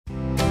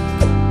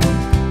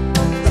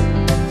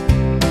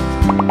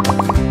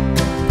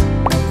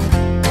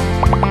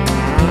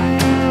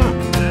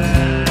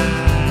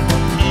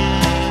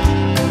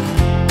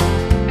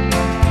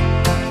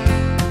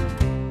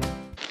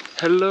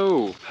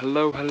Hello,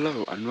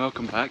 and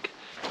welcome back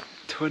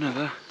to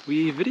another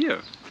wee video.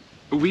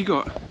 We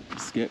got a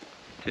skip.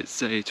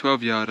 It's a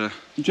 12-yarder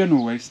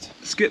general waste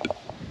skip.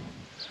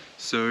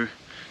 So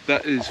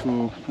that is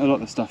for a lot of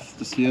the stuff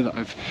just here that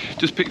I've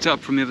just picked up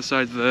from the other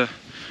side of the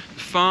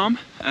farm.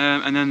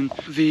 And then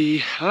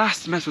the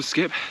last metal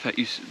skip that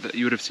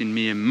you would have seen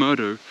me and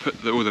Murdo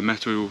put all the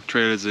metal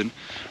trailers in,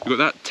 we got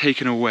that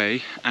taken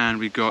away, and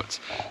we got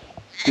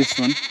this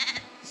one.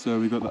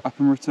 So we got the up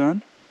and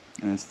return.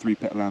 And there's 3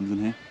 pet lambs in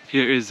here.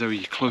 Here is a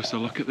closer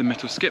look at the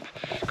metal skip,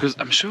 because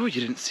I'm sure you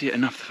didn't see it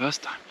enough the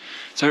first time.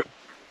 So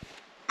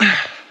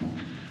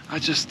I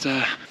just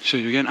show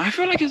you again. I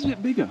feel like it's a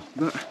bit bigger,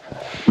 but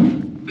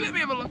let me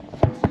have a look.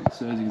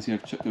 So as you can see,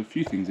 I've chucked a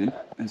few things in.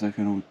 There's like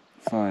an old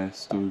fire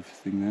stove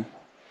thing there.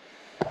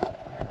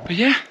 But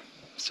yeah,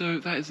 so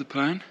that is the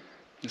plan.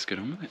 Let's get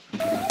on with it.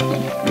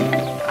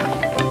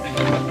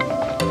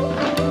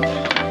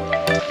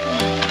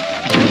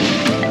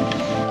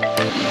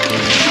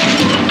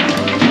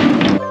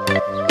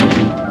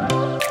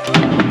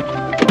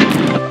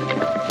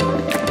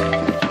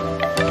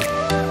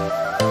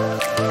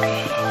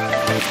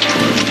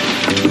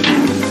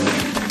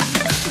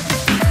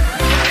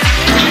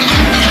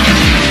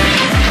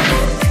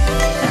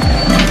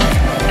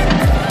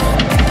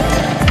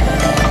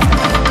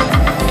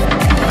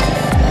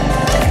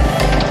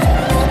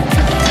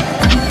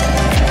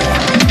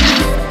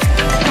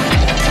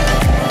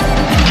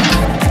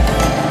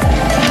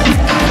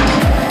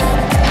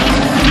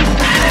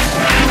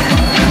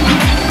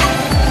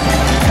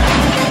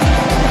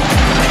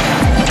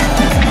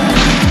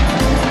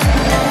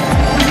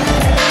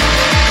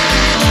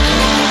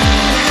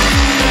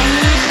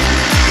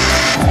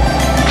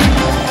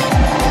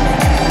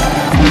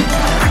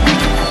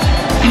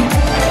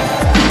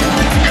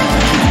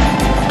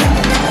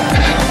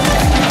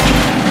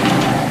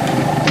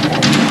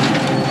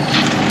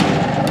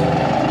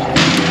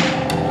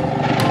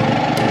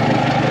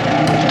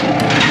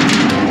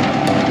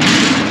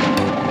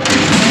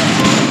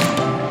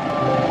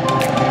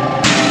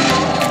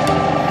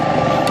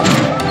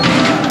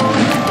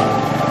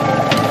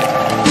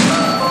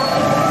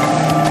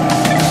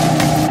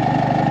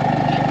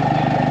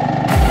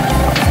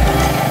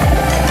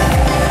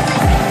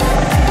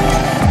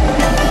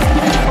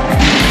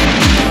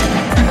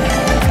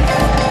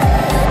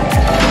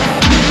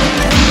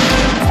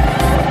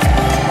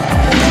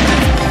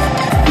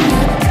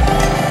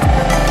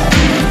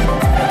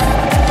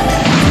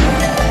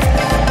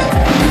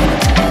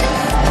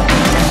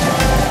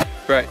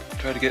 Right,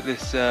 try to get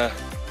this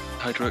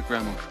hydraulic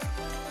ram off.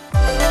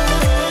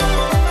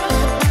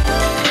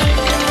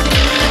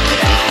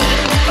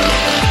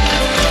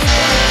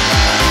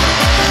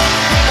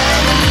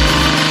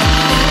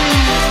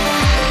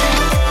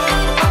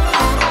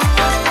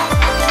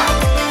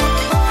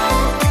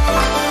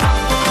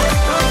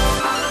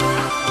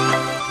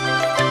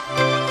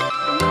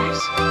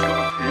 Nice, got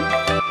a pin.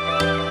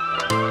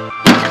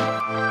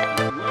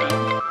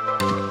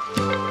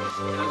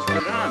 There's the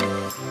ram.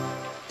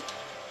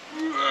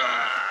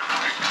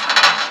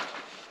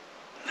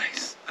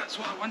 Nice, that's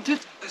what I wanted,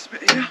 this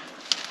bit here.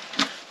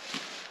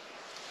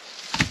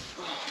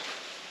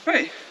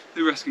 Right,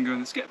 the rest can go in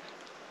the skip.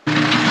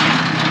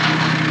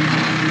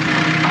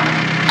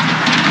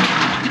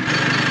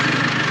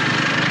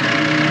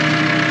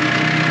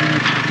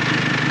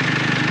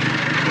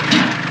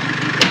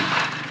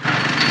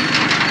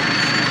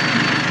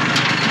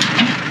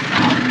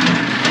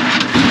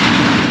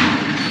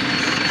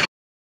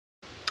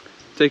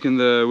 Taking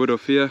the wood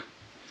off here, I'm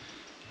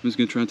just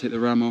going to try and take the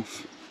ram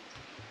off,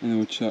 and then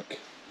we'll chuck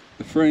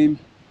the frame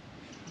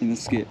in the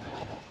skip.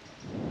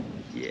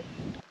 Yeah.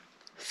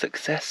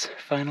 Success,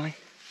 finally.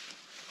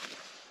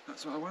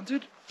 That's what I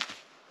wanted.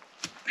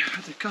 I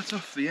had to cut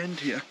off the end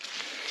here.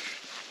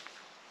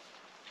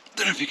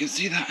 Don't know if you can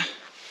see that.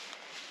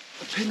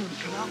 The pin would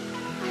come out.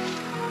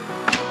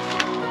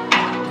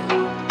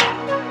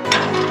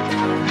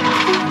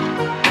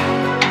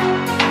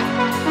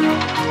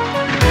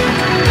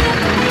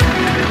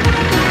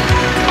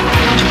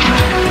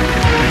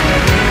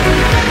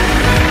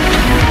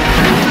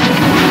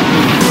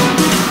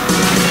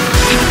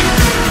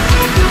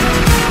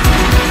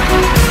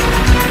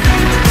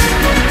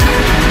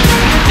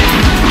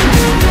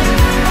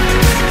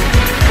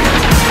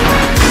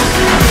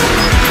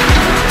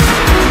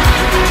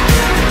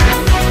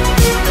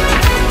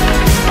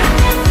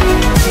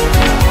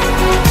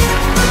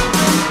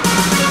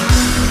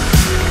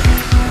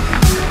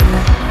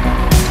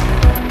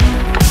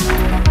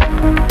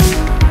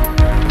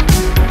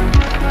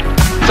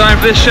 Time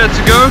for this shed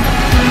to go.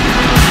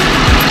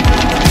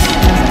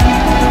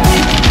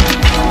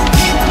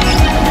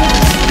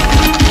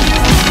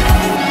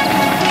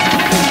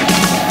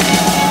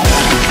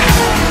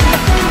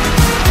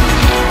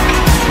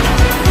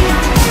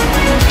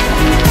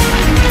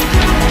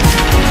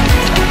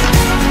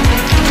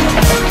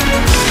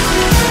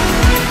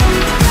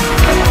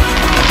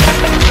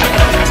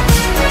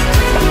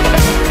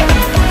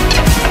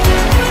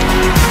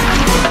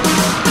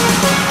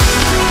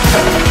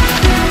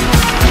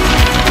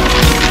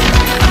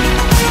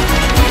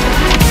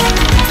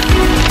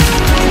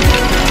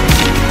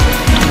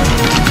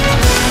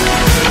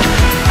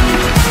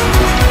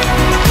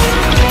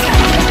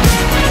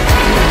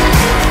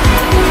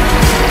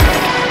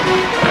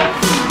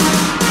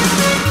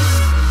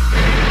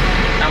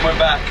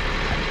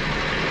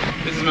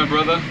 back. This is my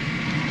brother.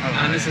 Hello.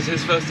 And this is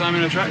his first time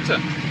in a tractor.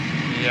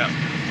 Yeah.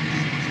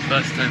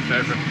 First time for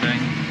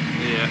everything.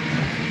 Yeah.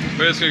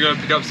 We're just gonna go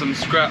pick up some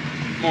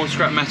more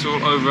scrap metal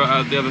over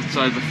at the other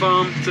side of the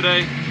farm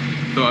today.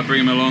 Thought I'd bring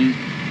him along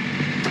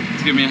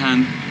to give me a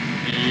hand.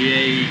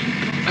 Yay.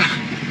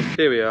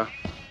 Here we are.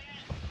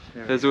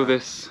 There's all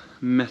this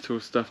metal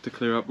stuff to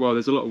clear up. Well,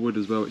 there's a lot of wood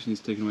as well which needs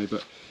taken away,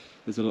 but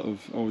there's a lot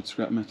of old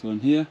scrap metal in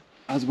here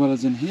as well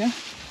as in here.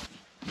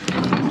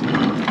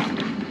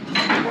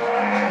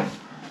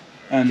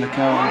 And the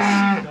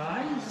cows.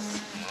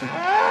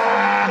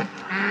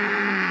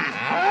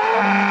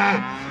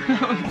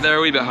 They're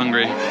a wee bit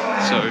hungry,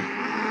 so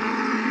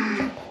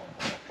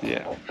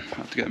yeah, I'll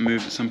have to get them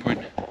moved at some point.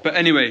 But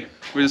anyway,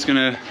 we're just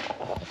gonna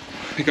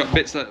pick up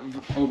bits of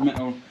old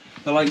metal,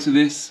 the likes of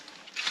this.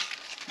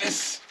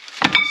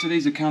 So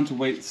these are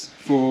counterweights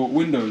for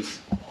windows.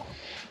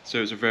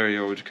 So it's a very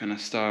old kind of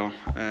style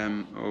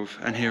and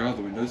here are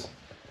the windows.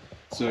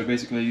 So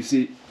basically you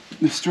see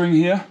the string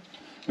here,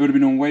 it would have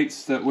been on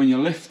weights that when you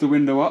lift the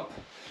window up,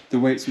 the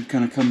weights would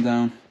kind of come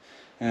down.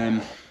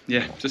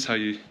 Yeah, just how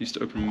you used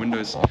to open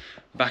windows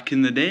back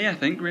in the day, I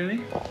think,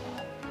 really.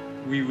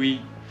 Oui,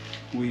 oui.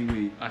 Oui,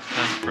 oui. I've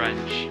learned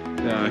French.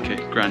 Yeah, okay,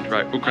 grand.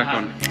 Right, we'll crack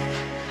on.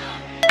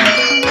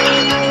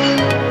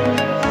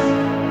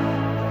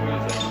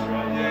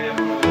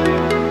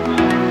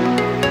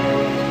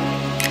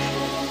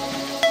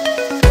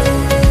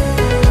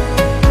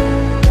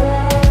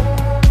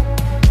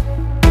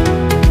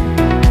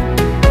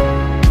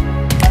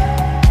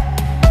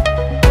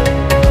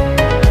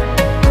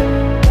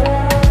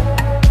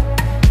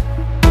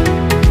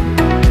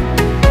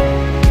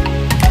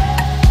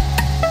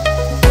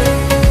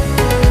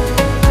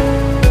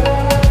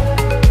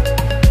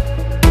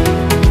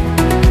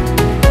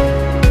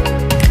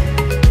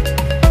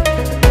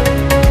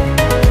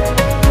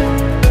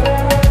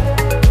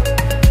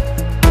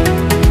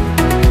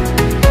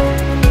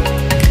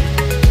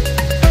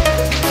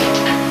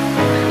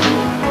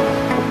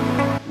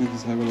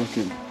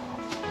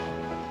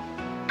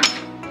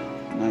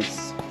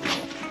 Nice.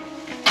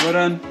 Well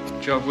done.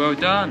 Job well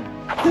done.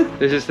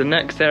 This is the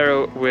next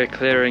area we're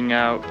clearing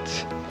out.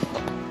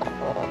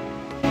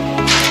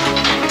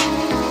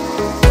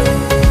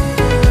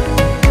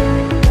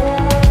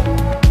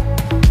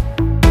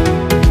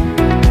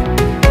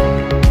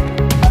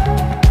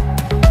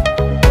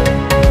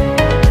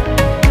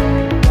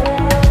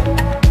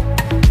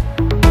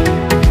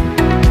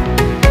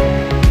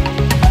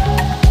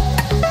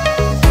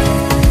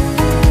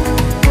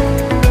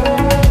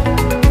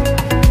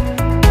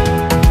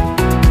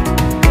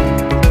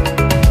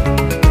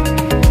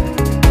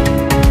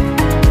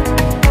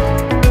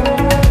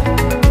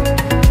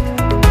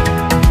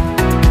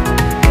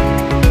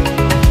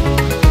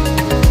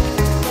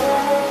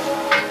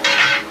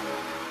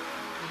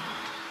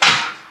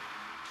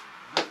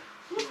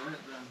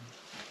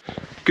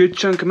 Good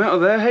chunk of metal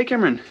there, hey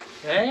Cameron?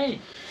 Hey!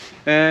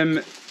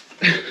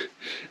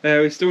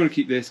 We still want to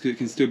keep this because it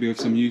can still be of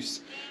some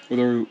use,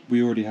 although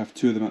we already have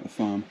 2 of them at the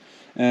farm.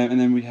 And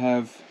then we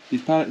have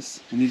these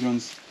pallets, and these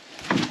ones,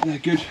 they're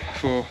good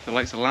for the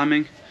likes of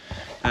lambing.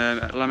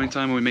 At lambing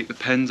time when we make the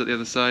pens at the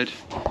other side.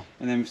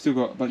 And then we've still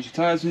got a bunch of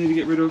tyres we need to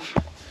get rid of.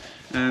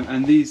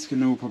 And these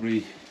can all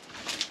probably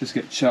just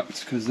get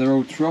chucked because they're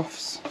old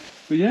troughs.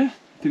 But yeah,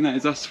 I think that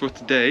is us for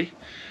today.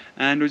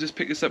 And we'll just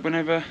pick this up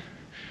whenever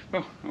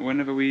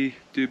we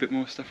do a bit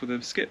more stuff with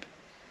the skip.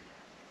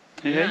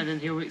 Hey, yeah, hey? and then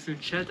he'll make some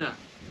cheddar.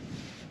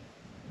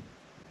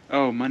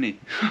 Oh, money.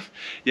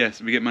 Yes,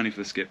 we get money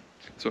for the skip.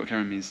 That's what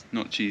Karen means,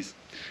 not cheese.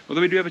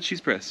 Although we do have a cheese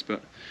press,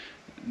 but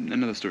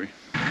another story.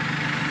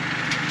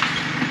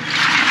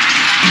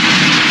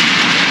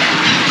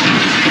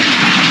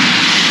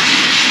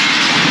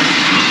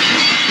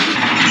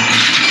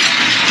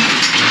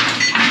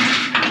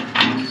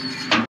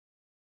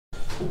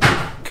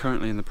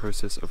 Currently in the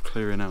process of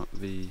clearing out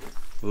the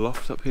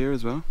loft up here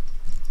as well,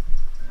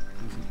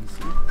 as you can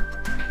see.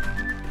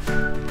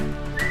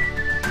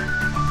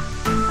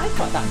 I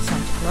got that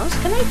Santa Claus.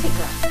 Can I take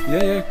that?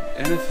 Yeah,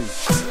 anything.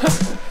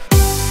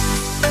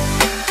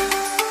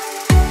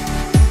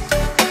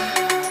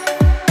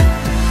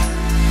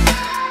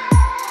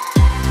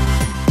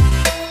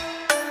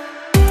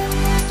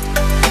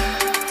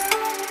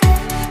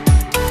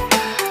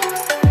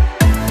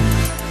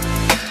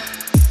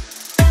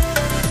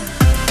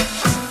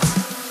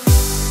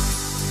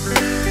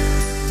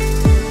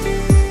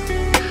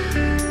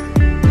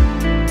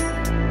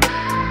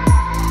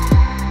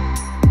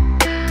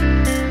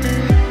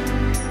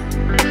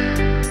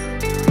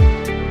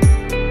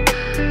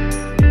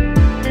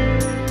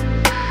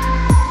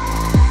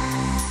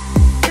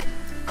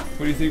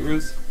 What do you think,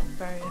 Rose?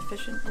 Very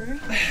efficient room.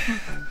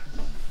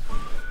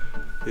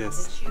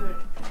 Yes. It's your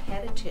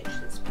heritage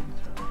that's being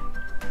thrown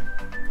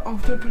out. Oh,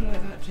 don't put it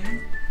like that,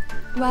 Jane.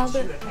 Well, It's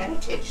your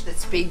heritage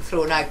that's being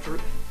thrown out,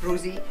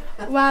 Rosie.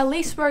 well, at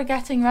least we're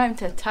getting round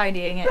to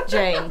tidying it,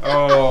 Jane.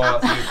 Oh,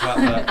 that's a good clap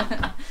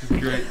that. It's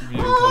great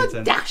viewing Oh,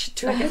 content. dash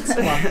to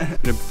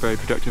it. Been a very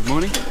productive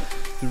morning.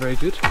 Been very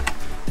good.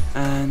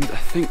 And I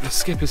think the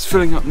skip is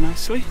filling up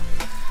nicely.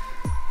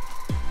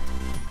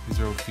 These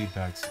are old feed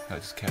bags that I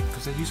just kept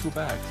because they're useful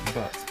bags,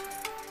 but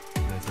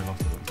there's a lot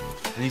of them.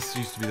 And these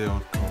used to be the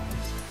old corals.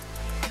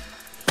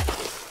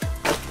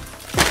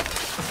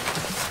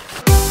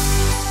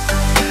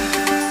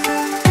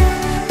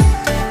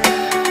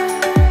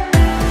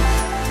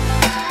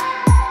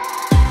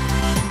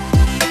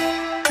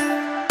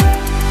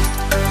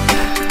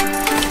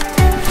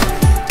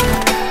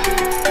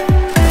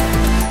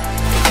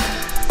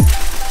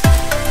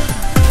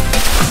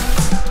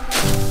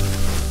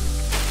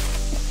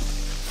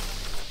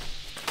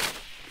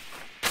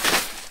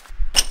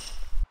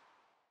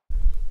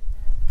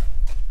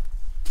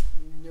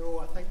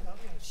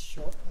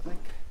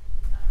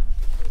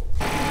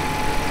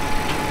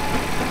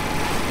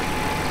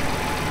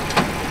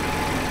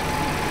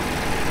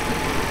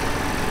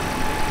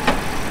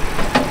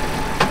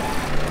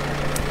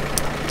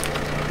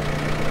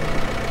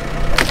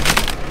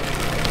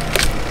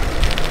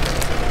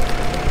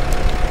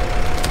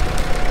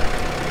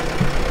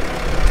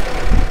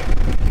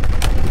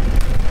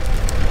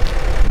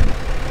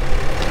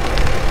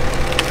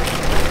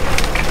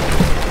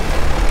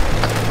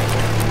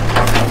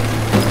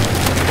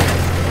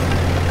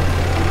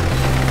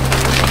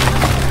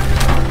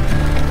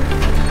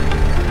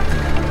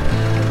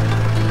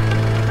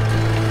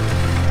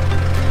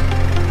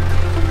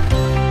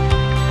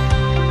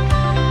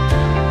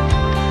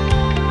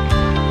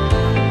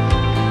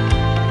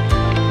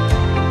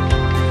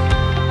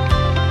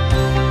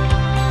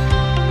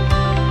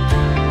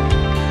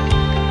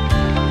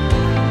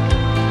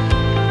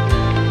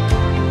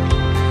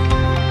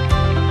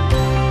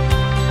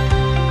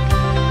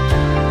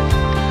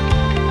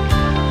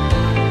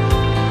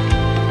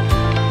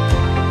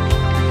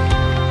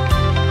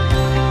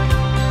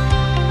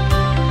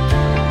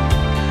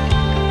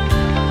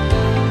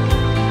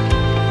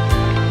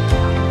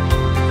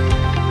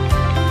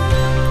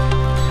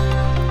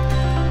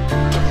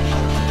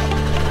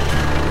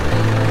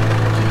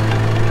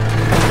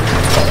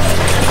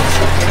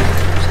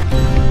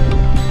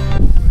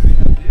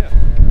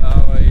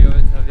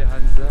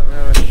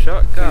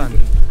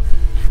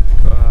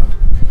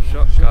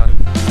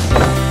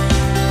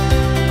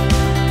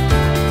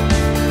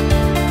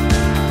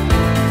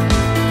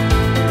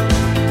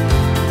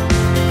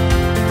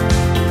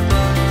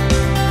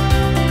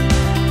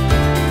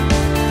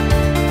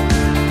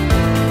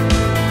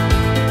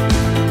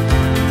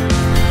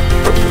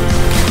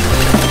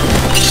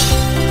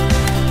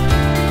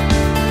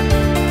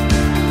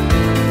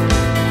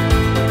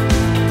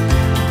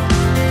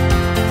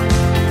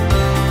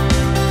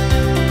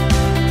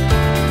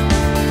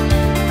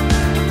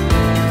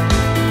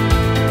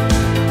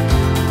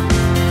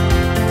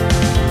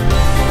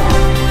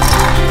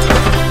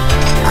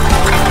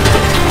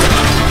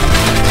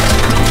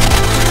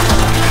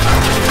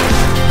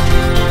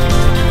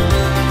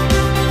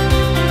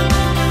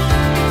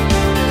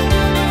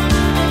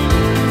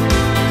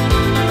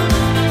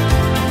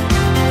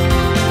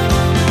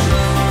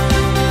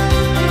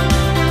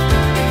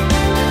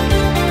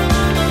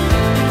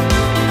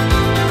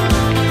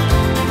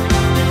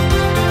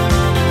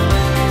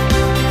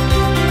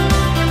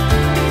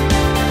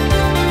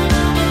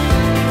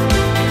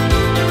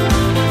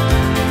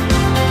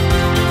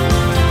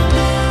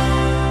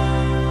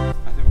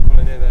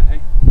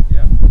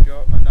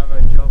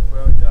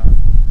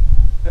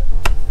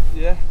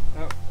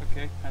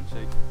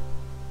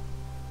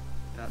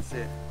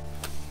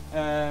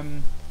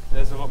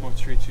 There's a lot more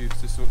tree tubes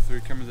to sort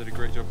through. Cameron did a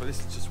great job, but this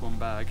is just one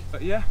bag.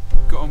 But yeah,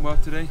 got on well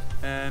today.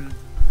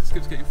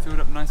 Skip's getting filled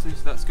up nicely,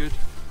 so that's good.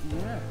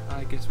 Yeah,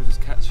 I guess we'll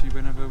just catch you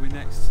whenever we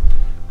next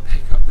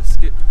pick up the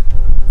skip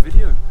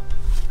video.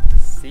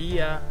 See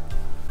ya.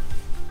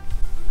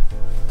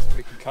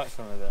 We can cut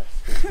some of this.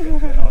 It's a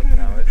bit odd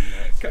now, isn't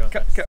it?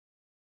 Cut.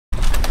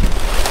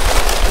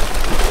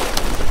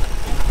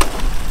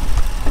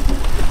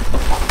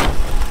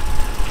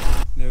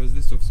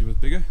 This obviously was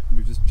bigger.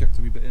 We've just checked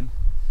a wee bit in.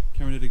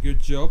 Cameron did a good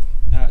job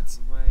at.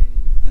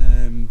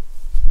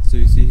 So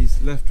you see,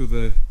 he's left all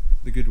the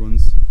good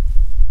ones.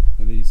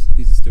 Now these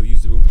are still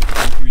usable.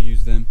 We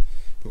reuse them,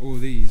 but all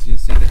these, you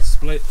see, they're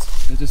split.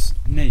 They're just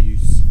no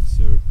use.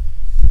 So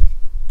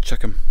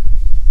chuck them.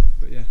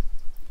 But yeah,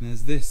 and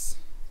there's this.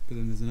 But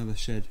then there's another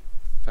shed.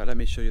 In fact, let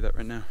me show you that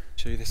right now.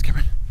 Show you this,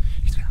 Cameron.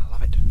 He's gonna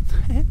love it.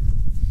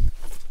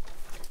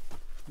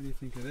 What do you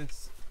think of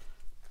this?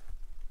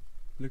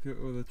 Look at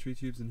all the tree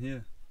tubes in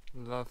here.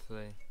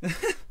 Lovely.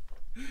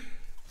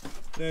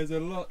 There's a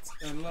lot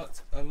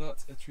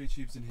of tree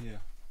tubes in here.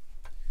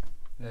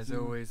 There's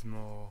always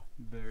more.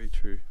 Very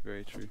true,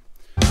 very true.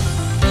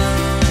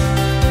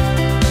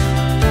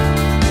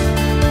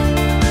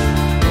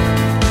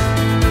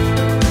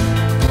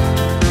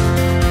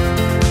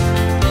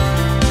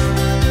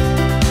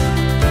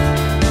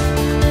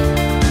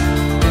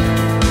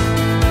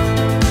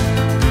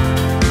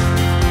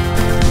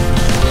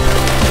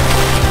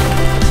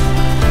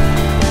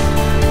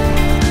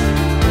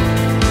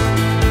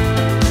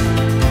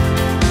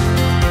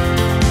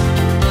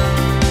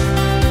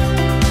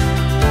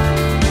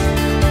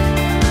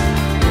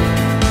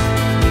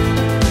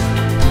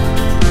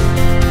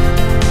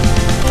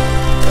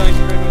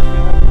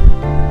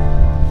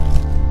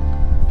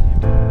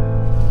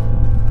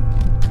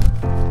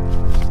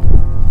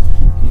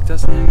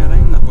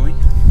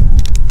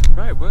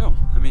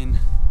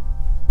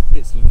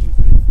 it's looking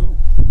pretty full,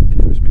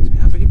 which makes me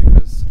happy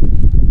because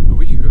a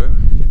week ago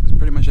it was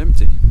pretty much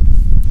empty.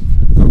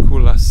 I got a call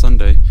last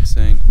Sunday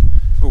saying,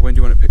 oh, when do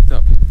you want it picked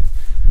up?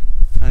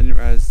 And I didn't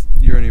realise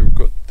you only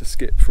got the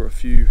skip for a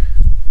few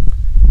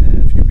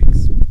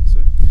weeks.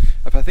 So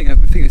I think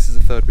this is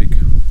the third week.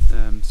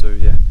 So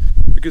yeah,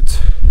 it'd be good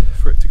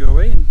for it to go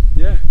away, and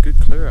yeah, good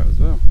clear out as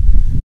well.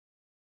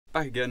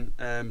 Back again,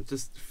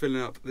 just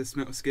filling up this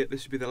metal skip.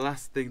 This should be the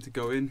last thing to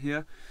go in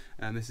here,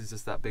 and this is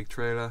just that big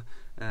trailer.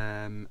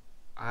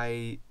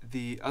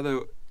 The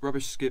other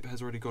rubbish skip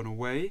has already gone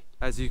away.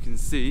 As you can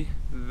see,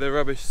 the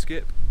rubbish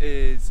skip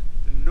is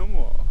no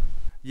more.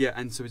 Yeah,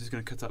 and so we're just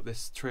going to cut up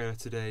this trailer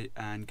today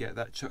and get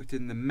that chucked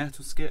in the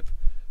metal skip,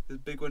 the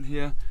big one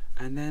here,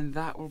 and then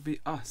that will be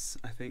us,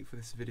 I think, for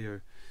this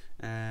video.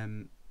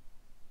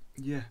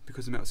 Yeah,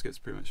 because the metal skip's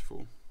pretty much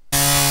full.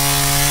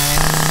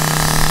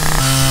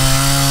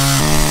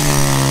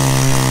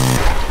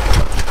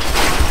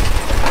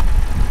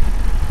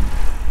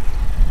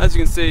 As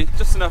you can see,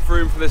 just enough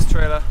room for this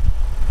trailer.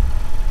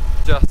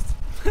 Just.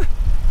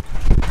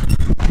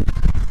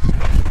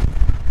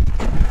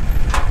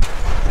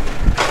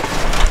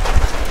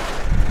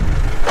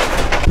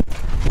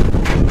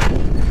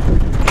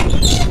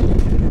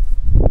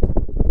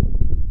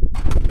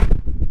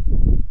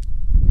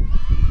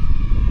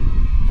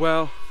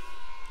 Well,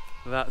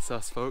 that's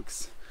us,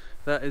 folks.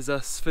 That is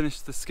us,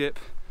 finished the skip,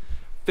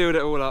 filled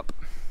it all up.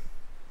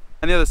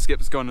 And the other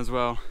skip's gone as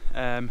well.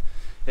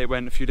 It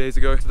went a few days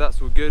ago, so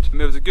that's all good.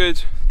 It was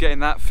good getting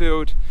that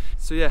filled.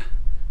 So yeah,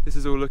 this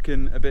is all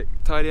looking a bit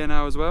tidier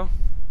now as well.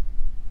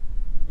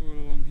 All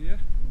along here.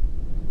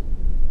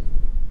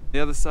 The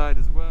other side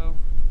as well.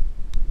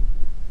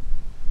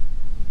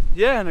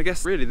 Yeah, and I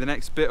guess really the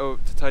next bit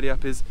to tidy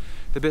up is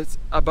the bit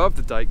above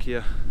the dike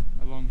here,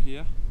 along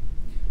here.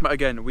 But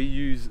again, we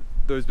use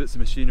those bits of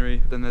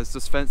machinery, then there's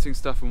just fencing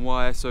stuff and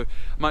wire, so I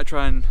might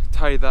try and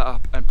tidy that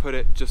up and put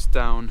it just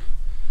down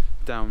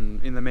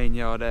in the main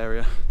yard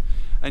area.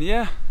 And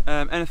yeah,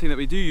 anything that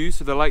we do use,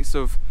 so the likes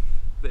of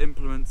the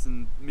implements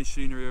and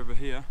machinery over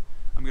here,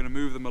 I'm going to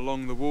move them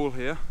along the wall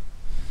here,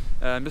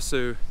 just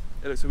so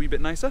it looks a wee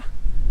bit nicer.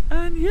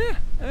 And yeah,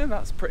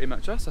 that's pretty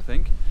much us, I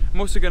think.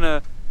 I'm also going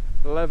to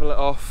level it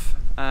off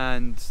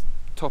and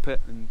top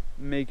it and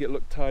make it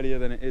look tidier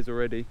than it is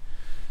already.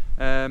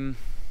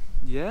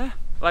 Yeah,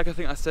 like I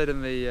think I said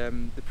in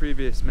the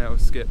previous metal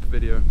skip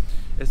video,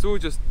 it's all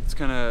just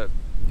kind of,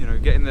 you know,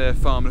 getting the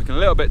farm looking a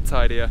little bit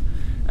tidier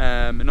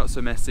and not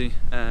so messy,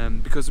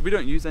 because we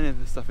don't use any of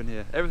this stuff in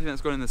here. Everything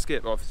that's gone in the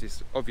skip,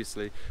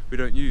 obviously we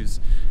don't use,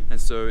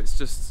 and so it's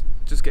just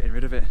getting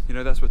rid of it. You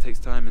know, that's what takes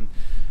time, and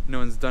no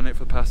one's done it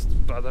for the past,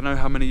 I don't know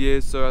how many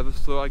years, so I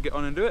just thought I'd get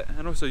on and do it.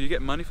 And also you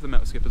get money for the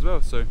metal skip as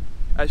well. So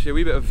actually a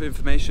wee bit of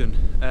information,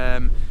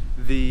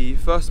 the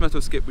first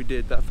metal skip we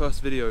did, that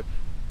first video,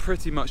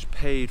 pretty much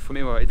paid for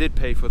me. Well, it did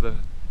pay for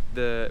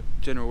the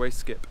general waste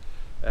skip,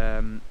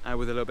 and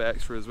with a little bit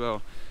extra as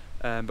well.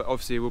 But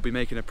obviously we'll be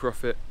making a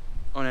profit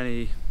on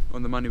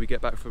the money we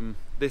get back from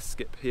this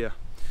skip here.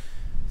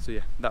 So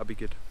yeah, that'll be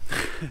good.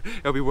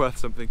 It'll be worth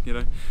something, you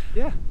know.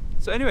 Yeah.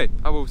 So anyway,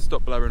 I will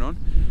stop blabbering on.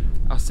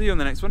 I'll see you on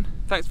the next one.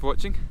 Thanks for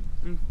watching,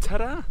 and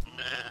ta-da!